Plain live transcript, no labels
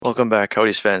Welcome back,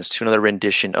 Coyotes fans, to another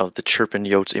rendition of the Chirpin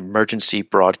Yotes emergency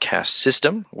broadcast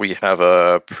system. We have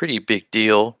a pretty big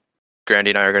deal Grandy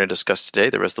and I are going to discuss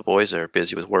today. The rest of the boys are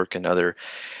busy with work and other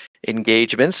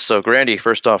engagements. So, Grandy,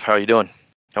 first off, how are you doing?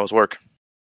 How was work?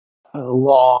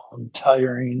 Long,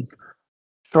 tiring,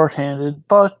 shorthanded,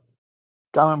 but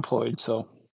I'm employed, so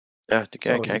Yeah, it's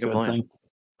always can't a good complain. thing.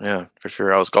 Yeah, for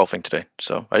sure. I was golfing today,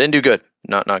 so I didn't do good.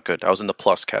 Not good. I was in the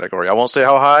plus category. I won't say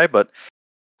how high, but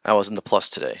I was in the plus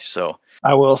today. So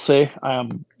I will say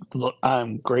I'm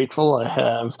grateful. I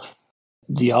have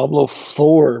Diablo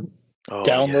 4 oh yes.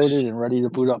 downloaded and ready to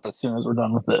boot up as soon as we're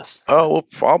done with this. Oh,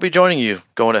 well, I'll be joining you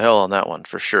going to hell on that one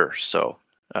for sure. So,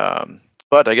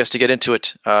 but I guess to get into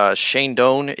it, Shane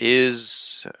Doan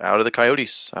is out of the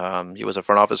Coyotes. He was a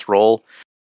front office role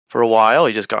for a while.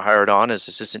 He just got hired on as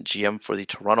assistant GM for the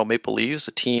Toronto Maple Leafs,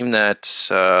 a team that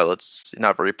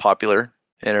not very popular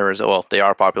in Arizona. Well, they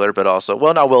are popular, but also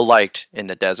not well liked in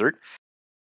the desert.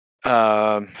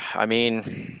 I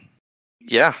mean,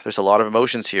 yeah, there's a lot of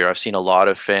emotions here. I've seen a lot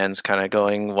of fans kind of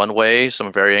going one way. Some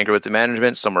are very angry with the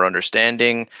management. Some are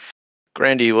understanding.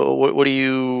 Grandy, what do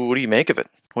you make of it?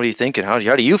 What are you thinking? How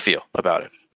do you feel about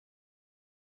it?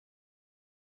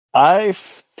 I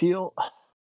feel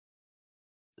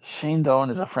Shane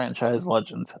Doan is a franchise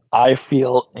legend. I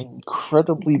feel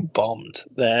incredibly bummed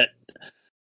that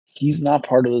he's not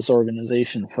part of this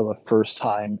organization for the first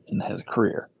time in his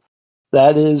career.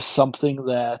 That is something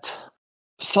that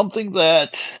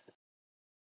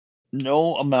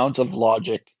no amount of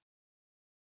logic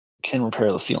can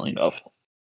repair the feeling of.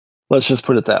 Let's just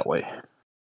put it that way.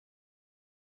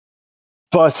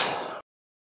 But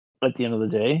at the end of the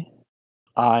day,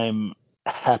 I'm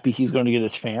happy he's going to get a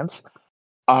chance.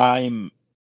 I'm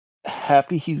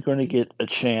happy he's going to get a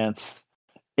chance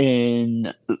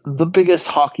in the biggest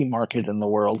hockey market in the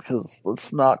world, because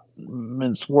let's not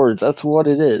mince words. That's what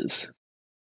it is.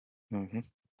 Mm-hmm.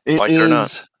 It Like it or not.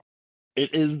 is.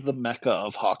 It is the mecca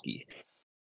of hockey,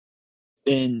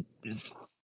 and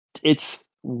it's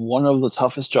one of the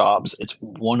toughest jobs. It's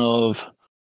one of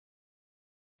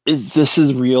this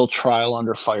is real trial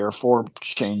under fire for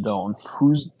Shane Doan,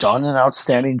 who's done an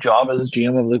outstanding job as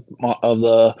GM of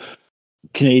the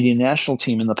Canadian national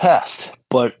team in the past.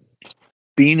 But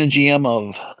being a GM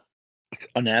of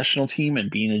a national team and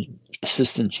being an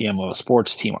assistant GM of a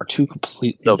sports team are two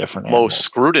completely The different most animals.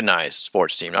 scrutinized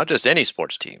sports team, not just any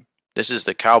sports team. This is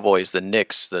the Cowboys, the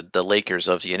Knicks, the Lakers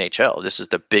of the NHL. This is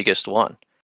the biggest one.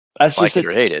 That's Like just it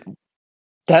or it. hate it.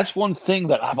 That's one thing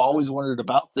that I've always wondered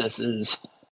about this is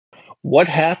what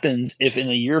happens if in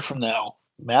a year from now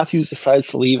Matthews decides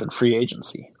to leave in free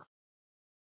agency?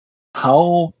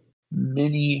 How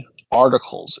many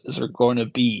articles is there going to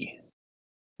be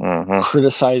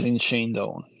criticizing Shane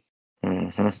Doan?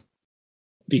 Mm-hmm.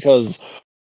 Because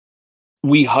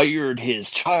we hired his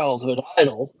childhood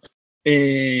idol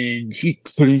and he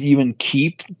couldn't even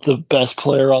keep the best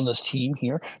player on this team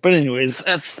here. But anyways,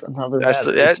 that's another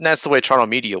matter. That's the way Toronto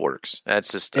media works.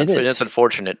 That's just it's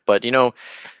unfortunate, but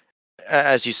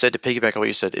as you said, to piggyback on what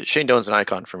you said, Shane Doan's an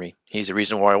icon for me. He's the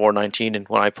reason why I wore 19 and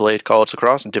when I played college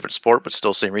lacrosse in different sport, but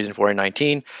still same reason for wearing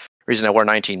 19. Reason I wear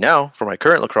 19 now for my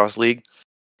current lacrosse league.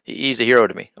 He's a hero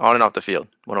to me, on and off the field.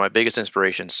 One of my biggest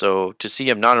inspirations. So to see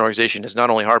him not in an organization is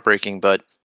not only heartbreaking, but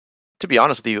to be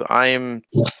honest with you, I'm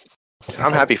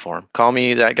happy for him. Call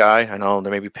me that guy. I know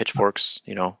there may be pitchforks,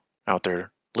 out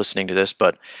there listening to this,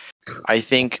 but I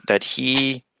think that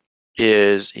he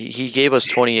gave us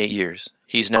 28 years.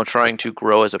 He's now trying to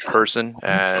grow as a person,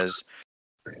 as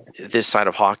this side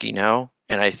of hockey now.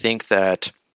 And I think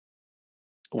that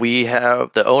we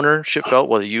have the ownership felt,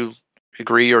 whether you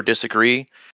agree or disagree,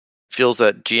 feels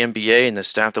that GMBA and the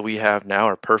staff that we have now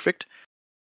are perfect.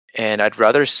 And I'd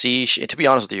rather see, to be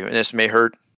honest with you, and this may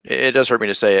hurt, it does hurt me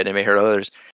to say it, and it may hurt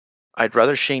others. I'd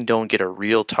rather Shane Doan get a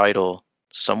real title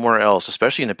somewhere else,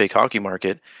 especially in the big hockey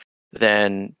market,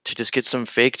 than to just get some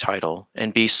fake title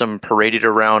and be some paraded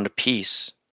around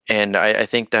piece. And I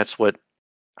think that's what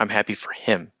I'm happy for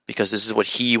him, because this is what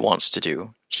he wants to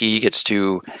do. He gets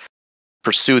to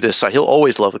pursue this side. He'll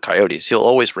always love the Coyotes. He'll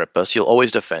always rip us. He'll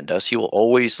always defend us. He will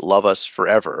always love us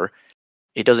forever.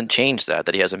 It doesn't change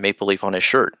that he has a maple leaf on his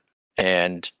shirt.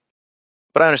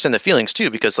 But I understand the feelings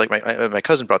too, because like my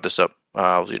cousin brought this up.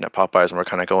 I was eating at Popeyes and we're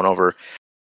kind of going over,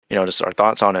 just our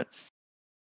thoughts on it.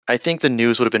 I think the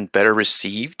news would have been better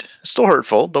received. Still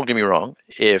hurtful, don't get me wrong,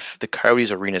 if the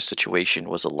Coyotes arena situation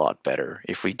was a lot better,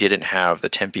 if we didn't have the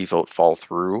Tempe vote fall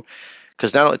through,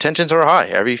 because now the tensions are high.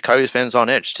 Every Coyotes fan's on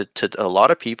edge. To a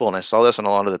lot of people, and I saw this on a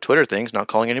lot of the Twitter things, not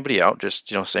calling anybody out,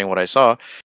 just saying what I saw.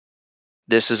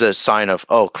 This is a sign of,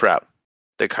 oh crap,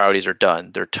 the Coyotes are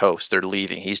done. They're toast. They're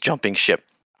leaving. He's jumping ship.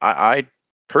 I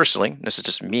personally, this is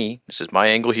just me. This is my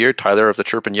angle here, Tyler of the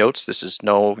Chirpin Yotes. This is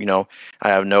no, I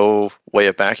have no way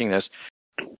of backing this.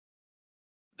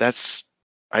 I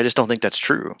just don't think that's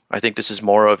true. I think this is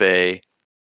more of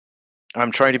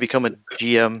I'm trying to become a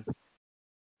GM,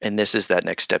 and this is that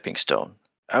next stepping stone.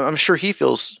 I'm sure he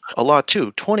feels a lot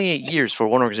too. 28 years for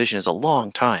one organization is a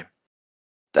long time.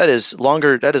 That is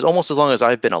longer. That is almost as long as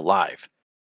I've been alive.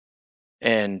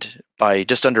 And by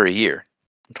just under a year,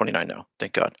 I'm 29 now,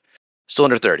 thank God. Still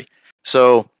under 30.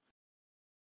 So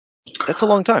that's a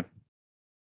long time.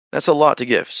 That's a lot to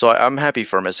give. So I'm happy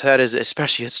for him. His head is,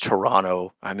 especially it's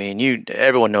Toronto. I mean,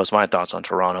 everyone knows my thoughts on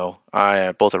Toronto. I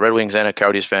am both a Red Wings and a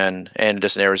Coyotes fan, and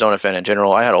just an Arizona fan in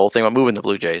general. I had a whole thing about moving the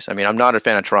Blue Jays. I mean, I'm not a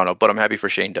fan of Toronto, but I'm happy for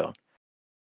Shane Doan.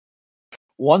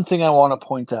 One thing I want to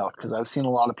point out, because I've seen a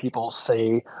lot of people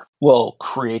say, well,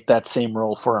 create that same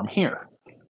role for him here.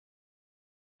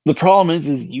 The problem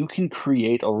is you can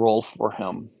create a role for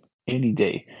him any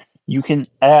day. You can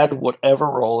add whatever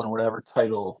role and whatever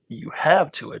title you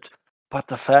have to it. But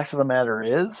the fact of the matter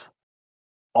is,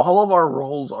 all of our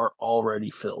roles are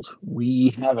already filled.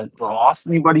 We haven't lost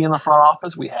anybody in the front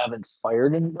office. We haven't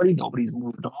fired anybody. Nobody's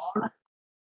moved on.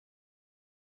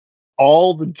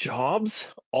 All the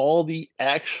jobs, all the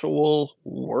actual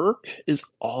work is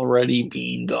already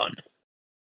being done.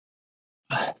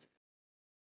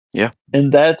 Yeah.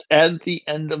 And that, at the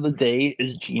end of the day,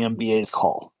 is GMBA's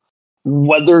call.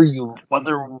 Whether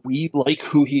we like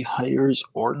who he hires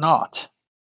or not,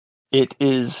 it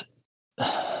is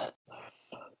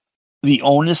the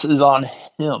onus is on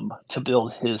him to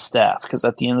build his staff, because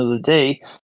at the end of the day,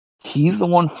 he's the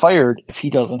one fired if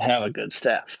he doesn't have a good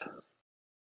staff.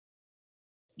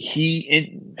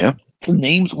 The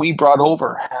names we brought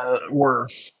over were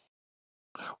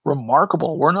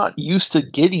remarkable. We're not used to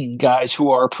getting guys who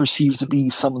are perceived to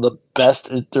be some of the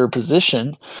best at their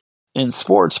position in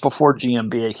sports before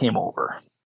GMBA came over.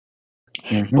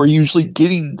 Mm-hmm. We're usually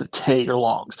getting the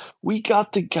tag-alongs. We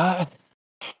got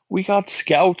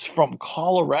scouts from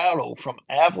Colorado, from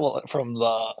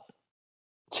the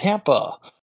Tampa,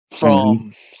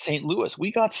 from St. Louis. We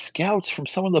got scouts from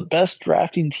some of the best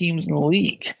drafting teams in the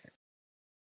league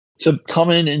to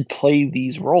come in and play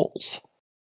these roles.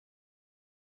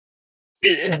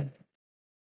 At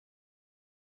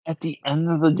the end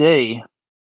of the day,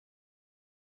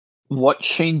 what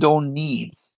Shane Doan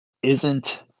needs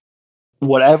isn't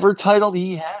whatever title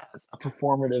he has, a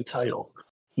performative title.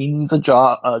 He needs a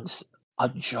job. A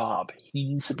job. He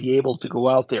needs to be able to go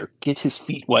out there, get his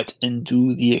feet wet, and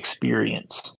do the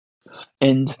experience.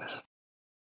 And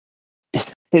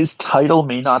his title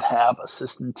may not have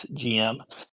assistant GM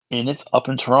in it up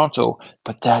in Toronto,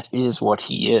 but that is what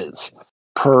he is.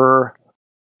 Per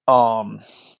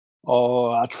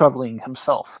Traveling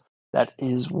himself. That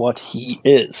is what he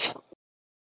is.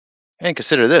 And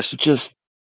consider this. Just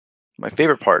my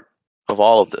favorite part of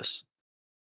all of this.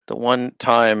 The one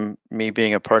time me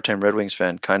being a part-time Red Wings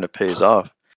fan kind of pays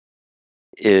off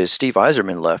is Steve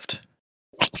Yzerman left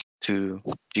to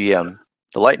GM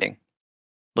the Lightning.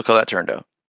 Look how that turned out.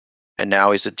 And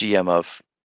now he's a GM of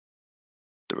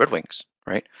the Red Wings,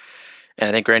 right? And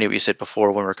I think, Grandy, what you said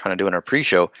before when we were kind of doing our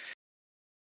pre-show,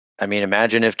 I mean,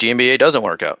 imagine if GMBA doesn't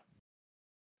work out.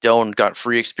 Doan got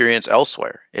free experience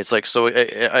elsewhere. It's like, so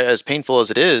as painful as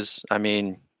it is, I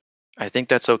mean, I think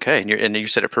that's okay. And you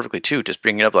said it perfectly too, just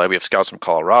bringing up, like, we have scouts from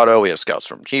Colorado, we have scouts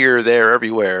from here, there,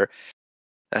 everywhere.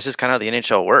 That's just kind of how the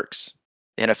NHL works.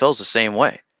 The NFL is the same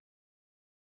way.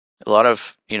 A lot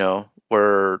of,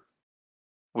 were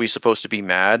we supposed to be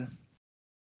mad?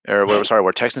 Or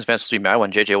were Texans fans supposed to be mad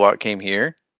when JJ Watt came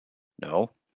here?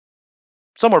 No.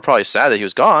 Some were probably sad that he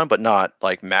was gone, but not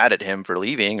like mad at him for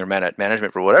leaving or mad at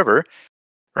management for whatever,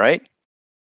 right?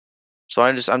 So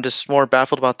I'm just more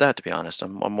baffled about that, to be honest.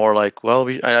 I'm more like, well,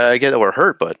 I get that we're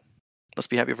hurt, but let's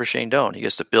be happy for Shane Doan. He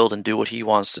gets to build and do what he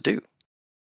wants to do.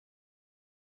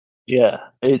 Yeah,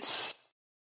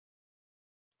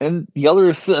 and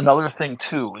another thing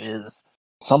too is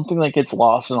something that gets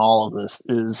lost in all of this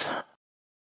is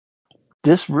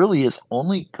this really is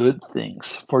only good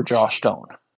things for Josh Doan.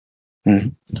 Mm-hmm.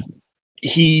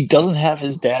 He doesn't have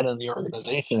his dad in the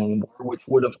organization anymore, which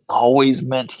would have always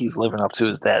meant he's living up to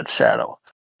his dad's shadow.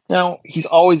 Now, he's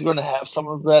always going to have some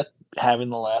of that,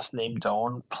 having the last name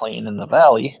Doan, playing in the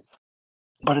Valley,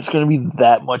 but it's going to be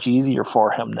that much easier for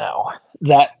him now.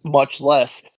 That much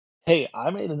less, hey,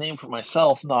 I made a name for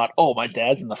myself, not, oh, my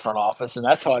dad's in the front office, and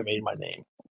that's how I made my name.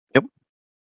 Yep.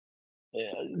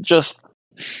 Yeah,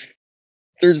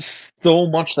 there's so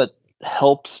much that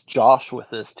helps Josh with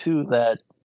this, too, that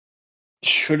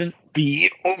shouldn't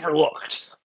be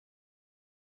overlooked.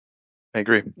 I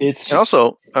agree. It's and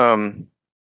also,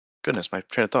 Goodness, my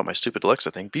train of thought, my stupid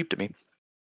Alexa thing beeped at me.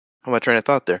 How my train of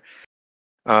thought there?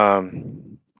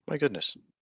 My goodness.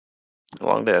 A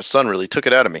long day. The sun really took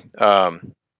it out of me. The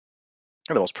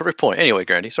most perfect point. Anyway,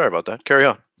 Grandy, sorry about that. Carry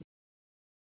on.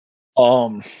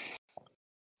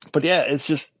 But yeah, it's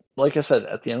just like I said.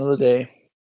 At the end of the day,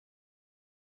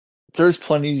 there's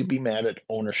plenty to be mad at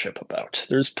ownership about.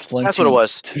 There's plenty. That's what it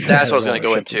was. That's what I was going to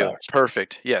go into. About.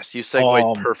 Perfect. Yes, you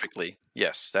segued perfectly.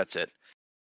 Yes, that's it.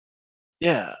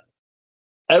 Yeah,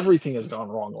 everything has gone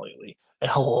wrong lately,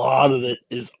 and a lot of it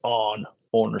is on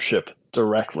ownership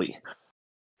directly.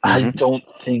 Mm-hmm. I don't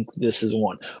think this is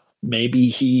one. Maybe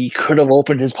he could have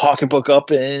opened his pocketbook up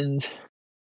and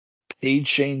paid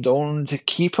Shane Doan to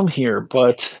keep him here,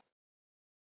 but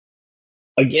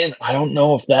again, I don't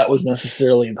know if that was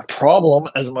necessarily the problem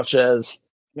as much as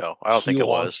no, I don't think it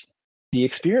was the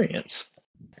experience.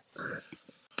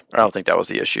 I don't think that was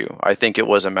the issue. I think it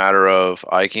was a matter of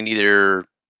I can either,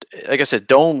 like I said,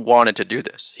 Doan wanted to do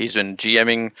this. He's been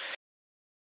GMing,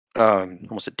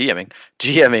 almost said GMing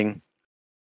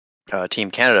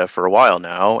Team Canada for a while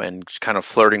now, and kind of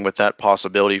flirting with that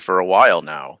possibility for a while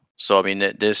now. So I mean,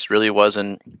 this really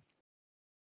wasn't.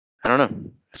 I don't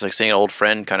know. It's like seeing an old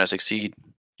friend kind of succeed,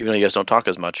 even though you guys don't talk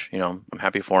as much. You know, I'm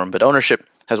happy for him. But ownership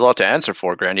has a lot to answer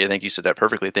for, Grandy. I think you said that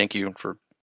perfectly. Thank you for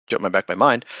jumping back my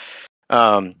mind.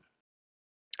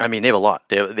 I mean, they have a lot.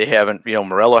 They haven't,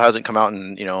 Morello hasn't come out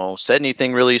and, said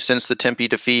anything really since the Tempe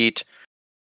defeat.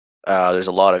 There's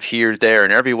a lot of here, there,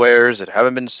 and everywheres that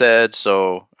haven't been said.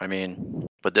 So, I mean,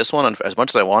 but this one, as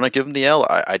much as I want to give them the L,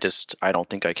 I don't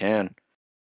think I can.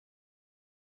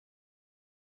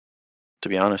 To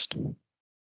be honest.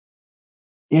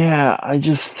 Yeah,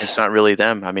 it's not really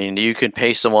them. I mean, you can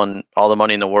pay someone all the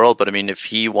money in the world, but I mean, if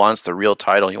he wants the real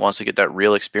title, he wants to get that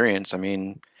real experience. I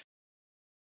mean,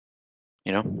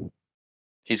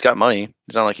 he's got money.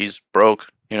 It's not like he's broke,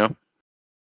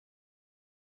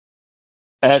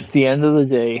 At the end of the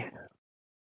day,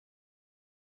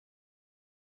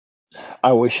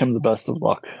 I wish him the best of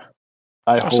luck.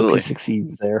 I hope he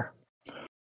succeeds there.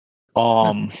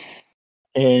 And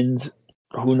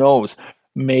who knows?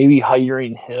 Maybe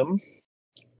hiring him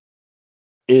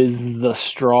is the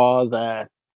straw that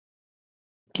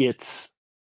gets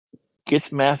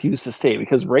Matthews to stay,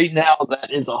 because right now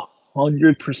that is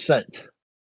 100%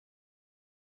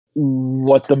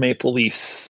 what the Maple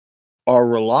Leafs are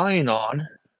relying on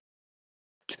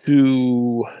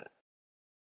to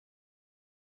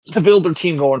build their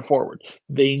team going forward.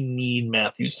 They need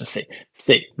Matthews to stay.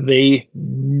 They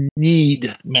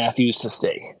need Matthews to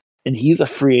stay. And he's a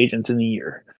free agent in a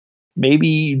year.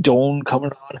 Maybe Doan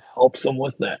coming on helps him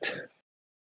with that.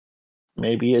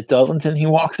 Maybe it doesn't and he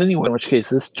walks anyway, in which case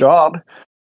this job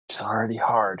is already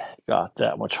hard. Got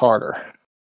that much harder.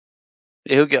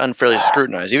 He'll get unfairly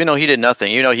scrutinized, even though he did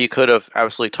nothing. He could have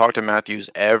absolutely talked to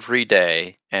Matthews every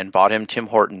day and bought him Tim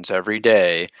Hortons every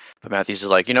day. But Matthews is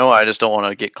like, I just don't want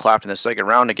to get clapped in the second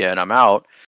round again. I'm out.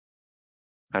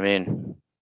 I mean,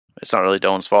 it's not really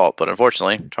Doan's fault, but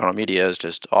unfortunately, Toronto media is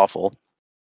just awful.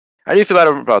 I do feel bad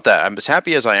about that. I'm as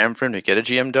happy as I am for him to get a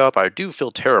GM job. I do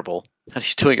feel terrible that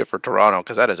he's doing it for Toronto,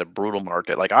 because that is a brutal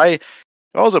market. Like, if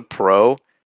I was a pro,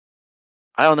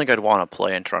 I don't think I'd want to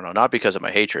play in Toronto, not because of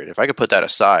my hatred. If I could put that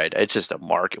aside, it's just a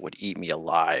market would eat me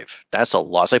alive. That's a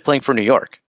lot. It's like playing for New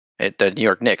York, the New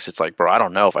York Knicks. It's like, bro, I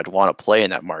don't know if I'd want to play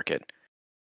in that market.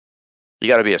 You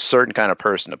got to be a certain kind of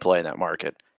person to play in that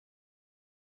market.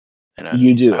 And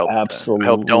you do, absolutely. I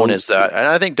hope Doan is that. And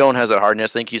I think Doan has that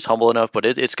hardness. I think he's humble enough, but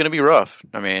it's going to be rough.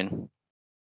 I mean,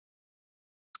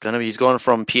 he's going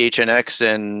from PHNX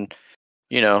and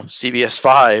CBS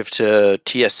 5 to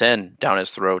TSN down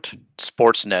his throat,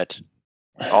 Sportsnet,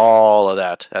 all of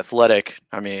that, Athletic.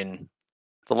 I mean,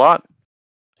 it's a lot.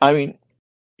 I mean,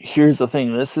 here's the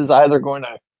thing. This is either going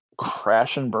to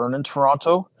crash and burn in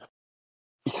Toronto,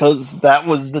 because that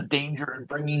was the danger in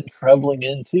bringing Trevling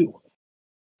in too.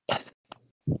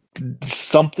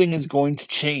 Something is going to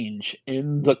change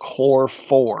in the core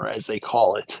four, as they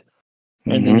call it,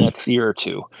 in the next year or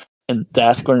two. And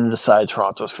that's going to decide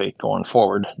Toronto's fate going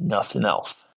forward. Nothing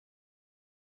else.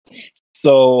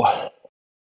 So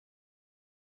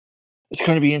it's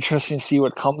going to be interesting to see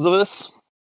what comes of this.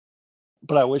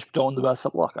 But I wish Doan the best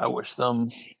of luck. I wish them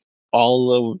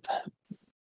all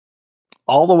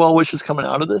the well wishes coming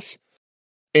out of this.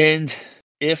 And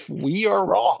if we are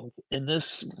wrong and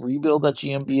this rebuild that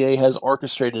GMBA has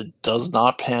orchestrated does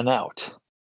not pan out,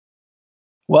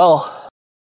 well,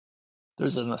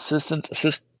 there's a certain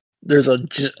assistant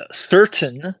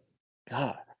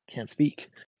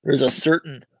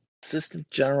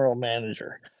general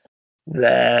manager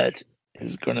that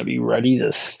is going to be ready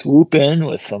to swoop in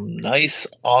with some nice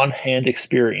on-hand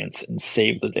experience and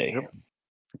save the day. Yep.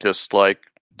 Just like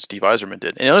Steve Yzerman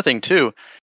did. And the other thing, too,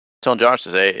 telling Josh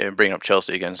to say, and bringing up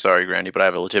Chelsea again, sorry, Grandy, but I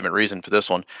have a legitimate reason for this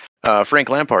one. Frank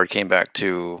Lampard came back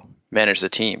to manage the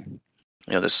team.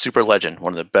 You know, this super legend,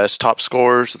 one of the best top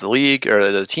scorers of the league,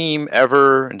 or the team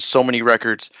ever, and so many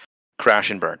records,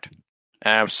 crash and burned.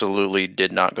 Absolutely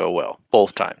did not go well,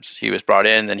 both times. He was brought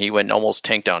in, then he went and almost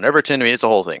tanked down Everton. I mean, it's a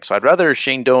whole thing. So I'd rather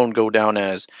Shane Doan go down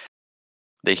as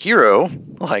the hero,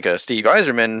 like a Steve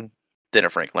Yzerman, than a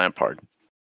Frank Lampard.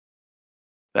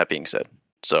 That being said.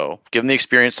 So give him the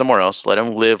experience somewhere else. Let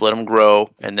him live. Let him grow.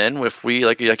 And then if we,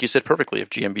 like you said perfectly, if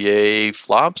GMBA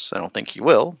flops, I don't think he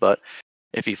will, but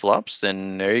if he flops,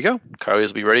 then there you go. Coyotes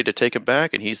will be ready to take him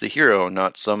back, and he's the hero,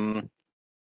 not some...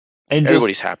 And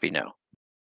everybody's happy now.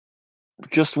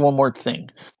 Just one more thing.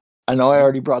 I know I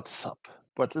already brought this up,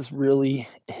 but this really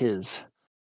is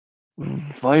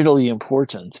vitally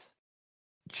important.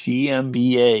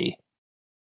 GMBA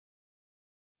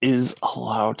is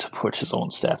allowed to put his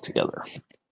own staff together.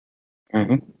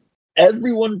 Mm-hmm.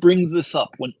 Everyone brings this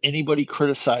up when anybody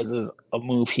criticizes a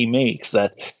move he makes,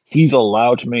 that he's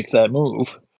allowed to make that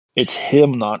move. It's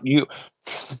him, not you.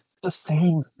 It's the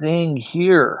same thing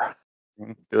here.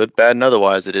 Good, bad, and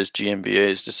otherwise, it is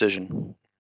GMBA's decision.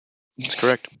 That's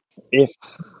correct. If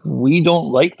we don't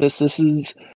like this, this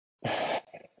is...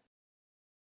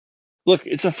 Look,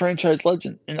 it's a franchise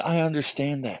legend, and I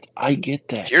understand that. I get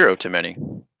that. Hero to many.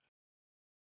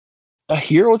 A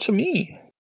hero to me.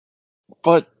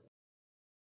 But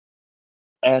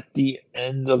at the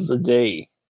end of the day,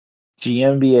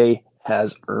 GMBA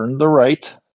has earned the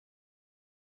right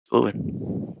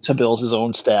to build his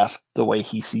own staff the way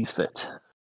he sees fit.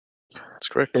 That's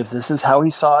correct. If this is how he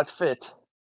saw it fit,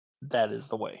 that is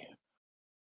the way.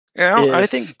 Yeah, I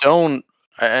think Doan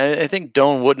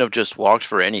wouldn't have just walked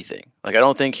for anything. Like, I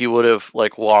don't think he would have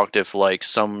walked if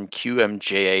some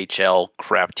QMJHL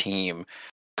crap team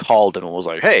called him and was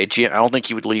like, "Hey, I don't think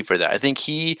he would leave for that." I think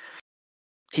he,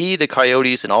 the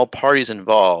Coyotes, and all parties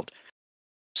involved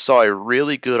saw a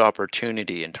really good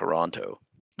opportunity in Toronto.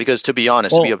 Because to be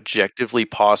honest, to be objectively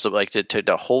possible,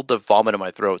 to hold the vomit in my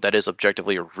throat, that is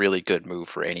objectively a really good move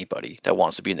for anybody that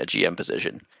wants to be in the GM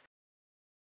position.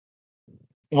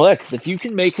 Well, because if you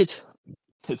can make it,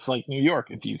 it's like New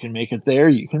York. If you can make it there,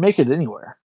 you can make it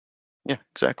anywhere. Yeah,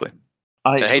 exactly.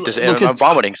 I hate to say, I'm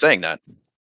vomiting saying that.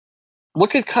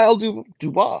 Look at Kyle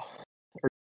Dubois.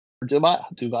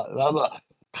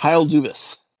 Kyle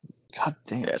Dubas. God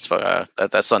damn. Yeah, it's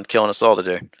that son killing us all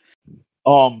today.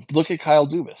 Look at Kyle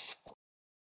Dubas.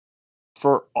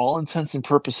 For all intents and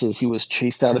purposes, he was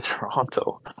chased out of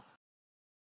Toronto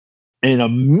and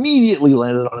immediately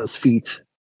landed on his feet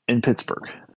in Pittsburgh.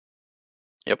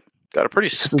 Yep. Got a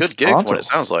pretty good gig from what it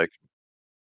sounds like.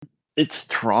 It's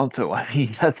Toronto. I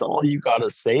mean, that's all you got to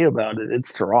say about it.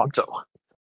 It's Toronto.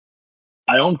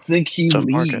 I don't think he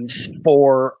leaves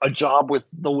for a job with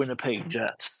the Winnipeg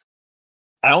Jets.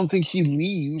 I don't think he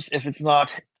leaves if it's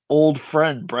not old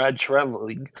friend Brad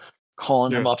Trevling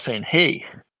calling him up saying, "Hey,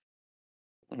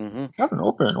 got an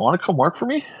opening. Want to come work for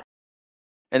me?"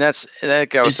 And that's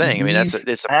like I was saying. I mean,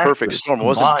 it's a perfect storm. It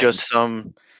wasn't just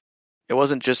some. It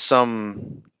wasn't just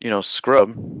some, scrub.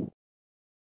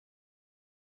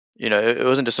 It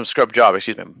wasn't just some scrub job.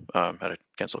 Excuse me. Had to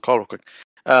cancel a call real quick.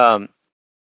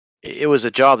 It was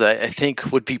a job that I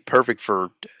think would be perfect for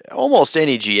almost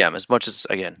any GM. As much as,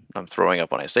 again, I'm throwing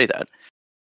up when I say that.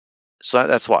 So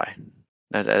that's why.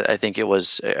 I think it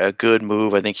was a good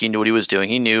move. I think he knew what he was doing.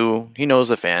 He knows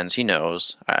the fans. He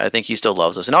knows. I think he still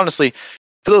loves us. And honestly,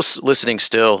 for those listening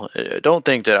still, don't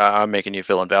think that I'm making you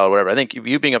feel invalid or whatever. I think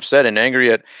you being upset and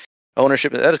angry at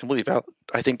ownership, that is completely valid.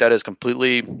 I think that is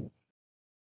completely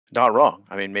not wrong.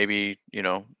 I mean, maybe,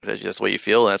 that's the way you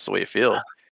feel, and that's the way you feel.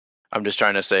 I'm just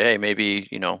trying to say, hey, maybe,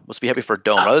 let's be happy for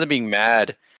Doan. Rather than being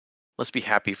mad, let's be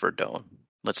happy for Doan.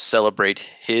 Let's celebrate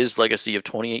his legacy of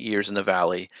 28 years in the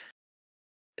Valley.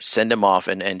 Send him off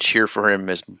and cheer for him,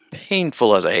 as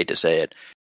painful as I hate to say it,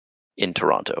 in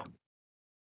Toronto.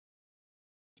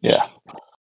 Yeah.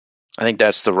 I think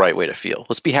that's the right way to feel.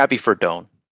 Let's be happy for Doan.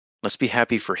 Let's be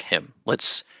happy for him.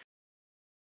 Let's,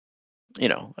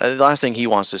 the last thing he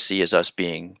wants to see is us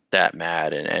being that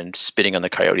mad and spitting on the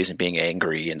Coyotes and being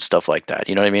angry and stuff like that.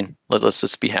 You know what I mean? Let's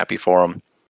just be happy for him.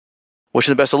 Wish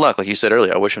him the best of luck. Like you said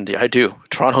earlier, I do.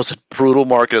 Toronto's a brutal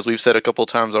market, as we've said a couple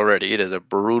times already. It is a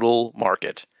brutal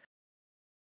market.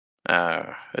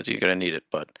 You're going to need it,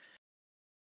 but...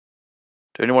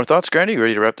 Do you have any more thoughts, Grandy? You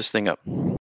ready to wrap this thing up?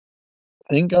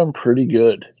 I think I'm pretty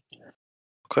good.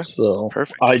 Okay. So,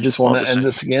 perfect. I just want to end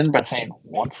this again by saying,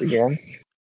 once again,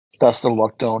 best of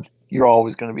luck, Doan. you're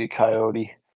always going to be a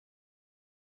Coyote.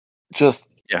 Just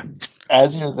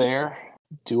as you're there,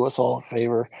 do us all a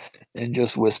favor and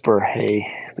just whisper, "Hey,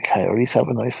 the Coyotes have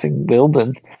a nice thing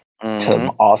building."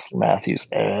 To Austin Matthews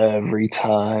every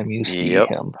time you see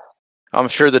him. I'm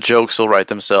sure the jokes will write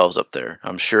themselves up there.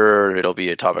 I'm sure it'll be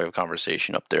a topic of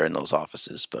conversation up there in those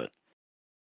offices. But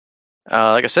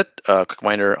like I said, quick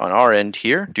reminder on our end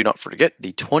here, do not forget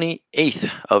the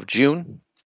 28th of June,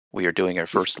 we are doing our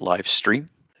first live stream.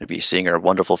 We'll be seeing our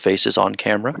wonderful faces on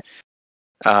camera.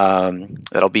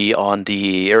 That'll be on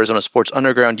the Arizona Sports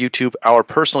Underground YouTube, our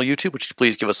personal YouTube, which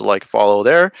please give us a like, follow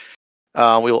there.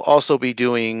 We will also be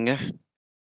doing,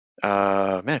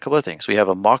 a couple of things. We have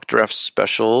a mock draft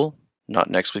special, not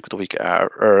next week, but the week,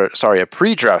 a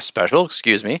pre-draft special,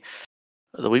 excuse me.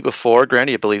 The week before,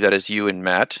 Grandy, I believe that is you and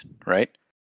Matt, right?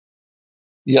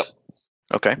 Yep.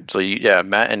 Okay, so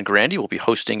Matt and Grandy will be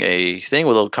hosting a thing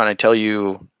where they'll kind of tell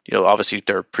you, obviously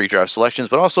their pre-draft selections,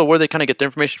 but also where they kind of get their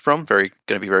information from. Going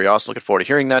to be very awesome. Looking forward to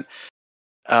hearing that.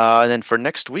 And then for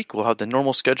next week, we'll have the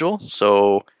normal schedule.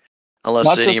 So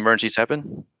unless any emergencies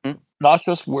happen, not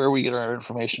just where we get our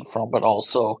information from, but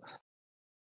also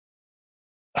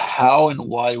how and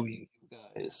why we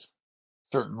guys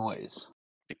certain ways.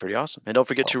 Be pretty awesome. And don't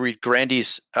forget to read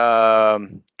Grandy's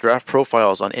draft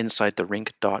profiles on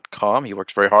InsideTheRink.com. He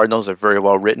works very hard. Those are very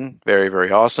well written. Very,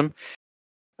 very awesome.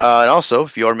 And also,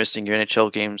 if you are missing your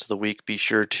NHL games of the week, be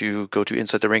sure to go to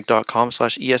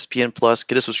InsideTheRink.com/ESPN Plus.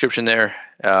 Get a subscription there,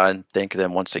 and thank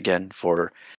them once again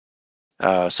for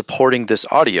supporting this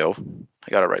audio. I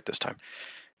got it right this time.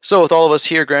 So with all of us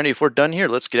here, Grandy, if we're done here,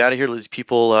 let's get out of here. Let these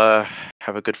people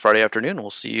have a good Friday afternoon. We'll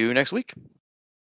see you next week.